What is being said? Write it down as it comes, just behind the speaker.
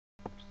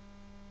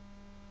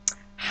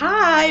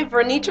Hi,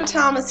 Vernitra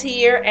Thomas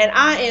here, and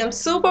I am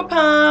super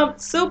pumped,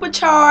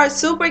 supercharged,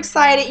 super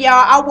excited,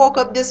 y'all. I woke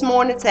up this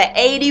morning to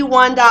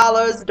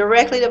 $81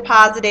 directly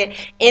deposited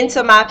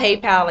into my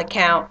PayPal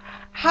account.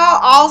 How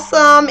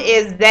awesome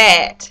is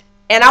that?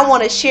 And I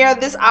want to share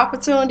this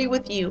opportunity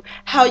with you,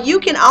 how you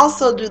can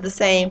also do the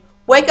same.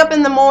 Wake up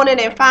in the morning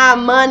and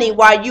find money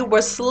while you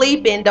were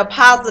sleeping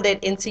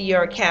deposited into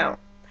your account.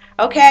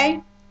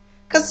 Okay?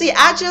 Because see,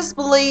 I just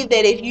believe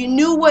that if you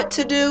knew what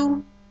to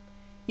do,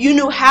 you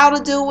knew how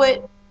to do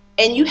it,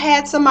 and you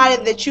had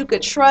somebody that you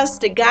could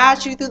trust to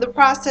guide you through the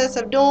process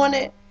of doing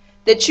it,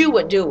 that you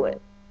would do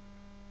it.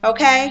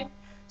 Okay?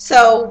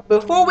 So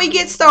before we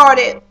get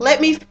started,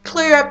 let me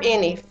clear up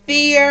any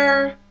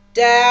fear,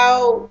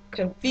 doubt,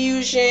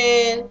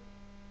 confusion,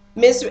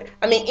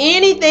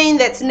 anything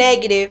that's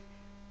negative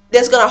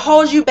that's going to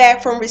hold you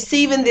back from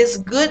receiving this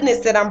goodness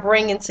that I'm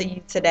bringing to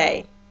you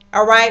today.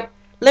 All right?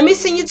 Let me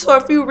send you to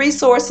a few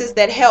resources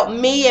that help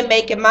me in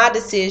making my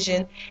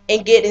decision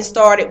and getting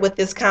started with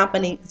this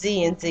company,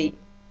 Z&Z.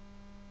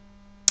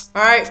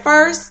 All right,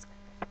 first,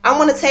 I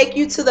want to take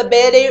you to the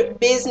Better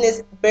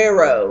Business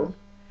Bureau.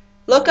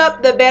 Look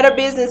up the Better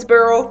Business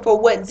Bureau for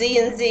what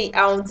Z&Z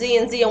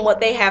and what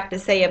they have to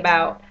say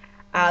about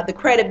the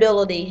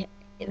credibility.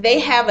 They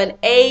have an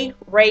A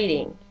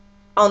rating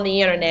on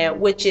the internet,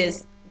 which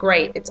is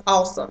great. It's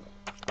awesome.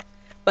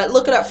 But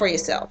look it up for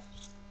yourself.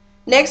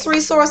 Next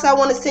resource I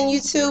want to send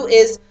you to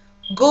is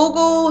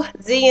Google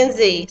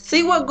Z&Z.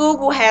 See what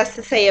Google has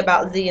to say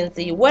about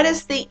Z&Z. What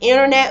is the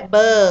internet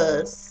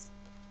buzz?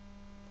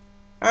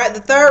 All right, the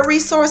third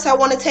resource I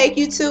want to take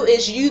you to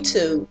is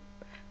YouTube.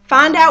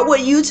 Find out what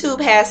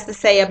YouTube has to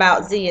say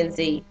about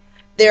Z&Z.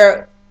 There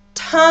are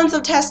tons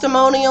of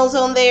testimonials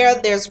on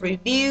there. There's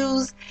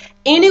reviews.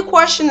 Any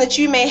question that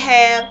you may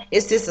have,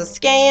 is this a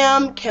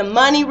scam? Can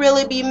money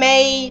really be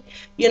made?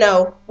 You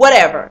know,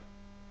 whatever.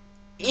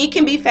 It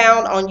can be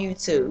found on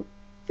YouTube.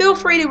 Feel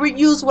free to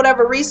use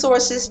whatever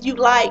resources you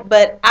like,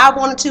 but I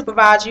wanted to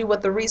provide you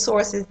with the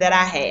resources that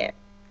I had.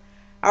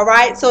 All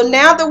right, so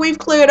now that we've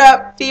cleared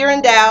up fear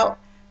and doubt,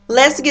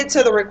 let's get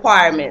to the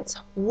requirements.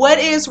 What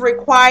is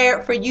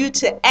required for you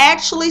to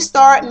actually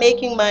start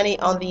making money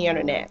on the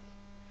internet?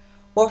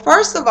 Well,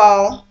 first of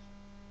all,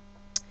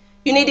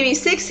 you need to be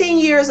 16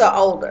 years or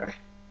older.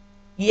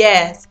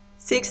 Yes,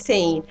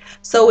 16.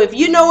 So if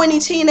you know any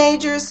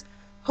teenagers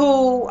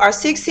who are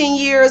 16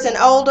 years and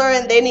older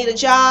and they need a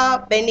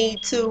job, they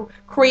need to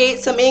create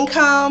some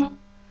income,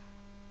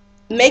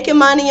 making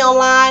money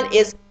online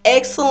is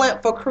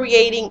excellent for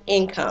creating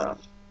income.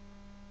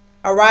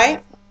 All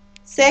right?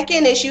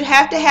 Second is you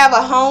have to have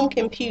a home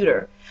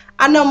computer.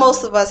 I know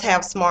most of us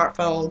have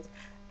smartphones.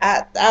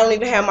 I don't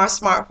even have my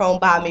smartphone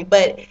by me,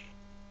 but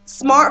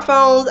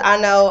smartphones I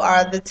know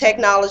are the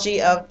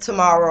technology of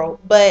tomorrow.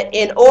 But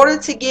in order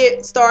to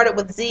get started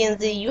with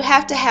Z&Z, you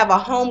have to have a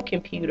home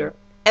computer.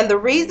 And the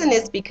reason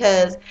is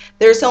because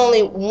there's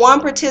only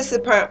one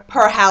participant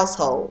per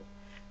household.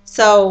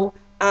 So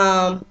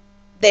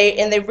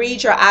they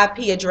read your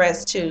IP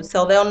address too.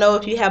 So they'll know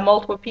if you have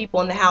multiple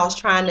people in the house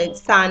trying to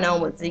sign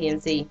on with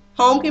Z&Z.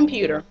 Home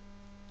computer.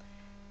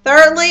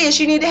 Thirdly is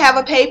you need to have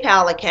a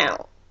PayPal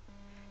account.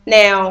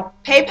 Now,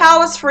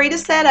 PayPal is free to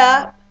set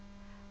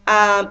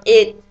up.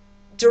 It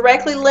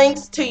directly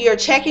links to your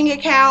checking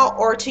account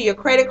or to your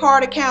credit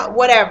card account,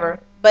 whatever,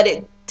 but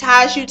it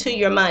ties you to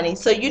your money.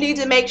 So you need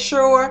to make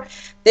sure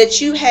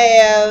that you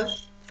have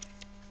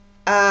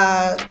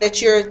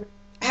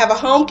have a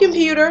home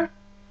computer,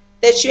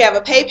 that you have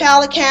a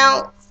PayPal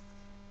account,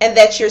 and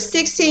that you're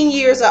 16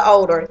 years or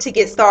older to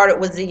get started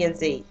with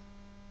Z&Z.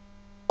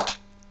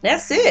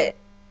 That's it.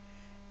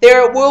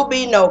 There will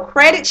be no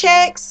credit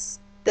checks.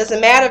 Doesn't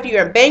matter if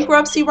you're in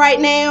bankruptcy right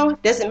now.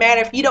 Doesn't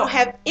matter if you don't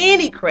have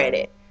any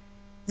credit.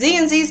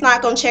 Z&Z is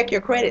not going to check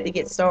your credit to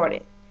get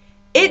started.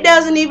 It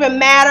doesn't even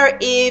matter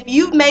if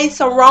you've made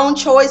some wrong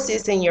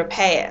choices in your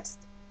past.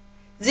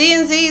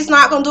 Z&Z is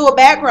not going to do a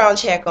background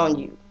check on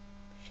you.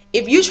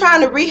 If you're trying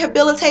to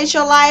rehabilitate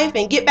your life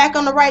and get back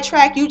on the right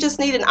track, you just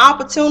need an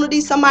opportunity,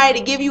 somebody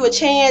to give you a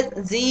chance,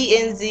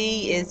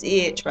 Z&Z is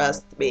it,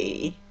 trust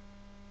me.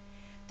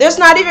 There's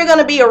not even going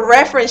to be a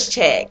reference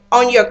check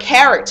on your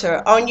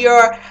character, on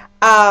your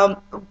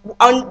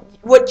on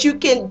what you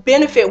can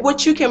benefit,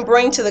 what you can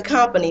bring to the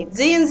company.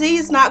 Z&Z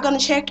is not going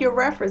to check your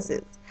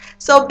references.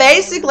 So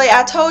basically,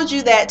 I told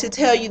you that to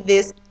tell you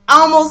this.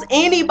 Almost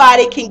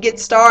anybody can get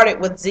started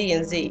with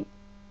Z&Z.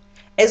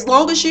 As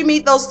long as you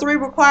meet those 3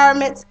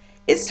 requirements,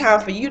 it's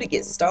time for you to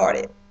get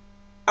started.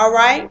 All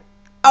right?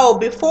 Oh,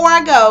 before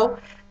I go,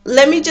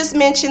 let me just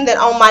mention that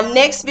on my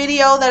next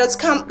video that is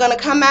going to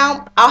come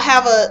out, I'll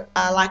have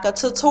a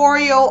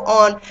tutorial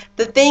on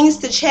the things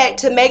to check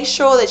to make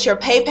sure that your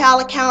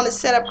PayPal account is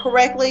set up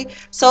correctly,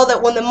 so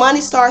that when the money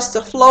starts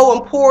to flow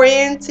and pour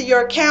into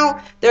your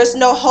account, there's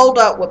no hold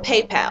up with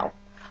PayPal.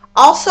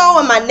 Also,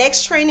 in my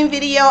next training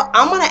video,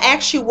 I'm going to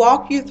actually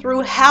walk you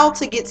through how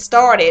to get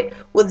started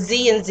with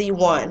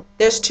Z&Z1.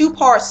 There's 2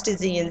 parts to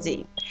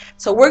Z&Z.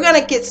 So we're going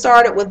to get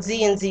started with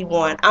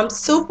Z&Z1. I'm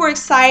super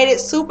excited,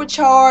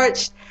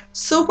 supercharged,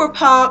 Super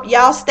pumped.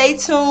 Y'all stay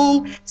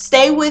tuned.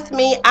 Stay with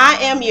me. I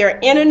am your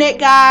internet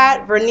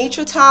guide,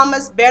 Vernitra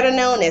Thomas, better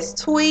known as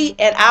Tweet,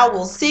 and I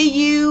will see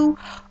you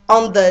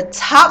on the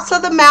tops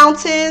of the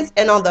mountains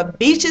and on the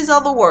beaches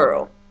of the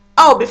world.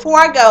 Oh, before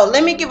I go,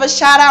 let me give a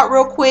shout out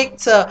real quick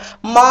to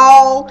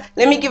Maul.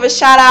 Let me give a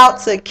shout out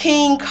to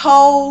King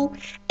Cole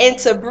and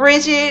to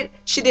Bridget.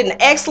 She did an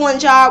excellent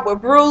job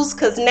with Bruce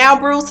because now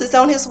Bruce is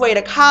on his way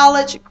to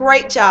college.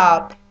 Great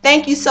job.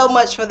 Thank you so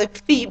much for the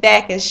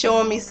feedback and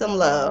showing me some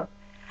love.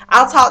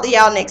 I'll talk to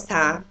y'all next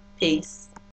time. Peace.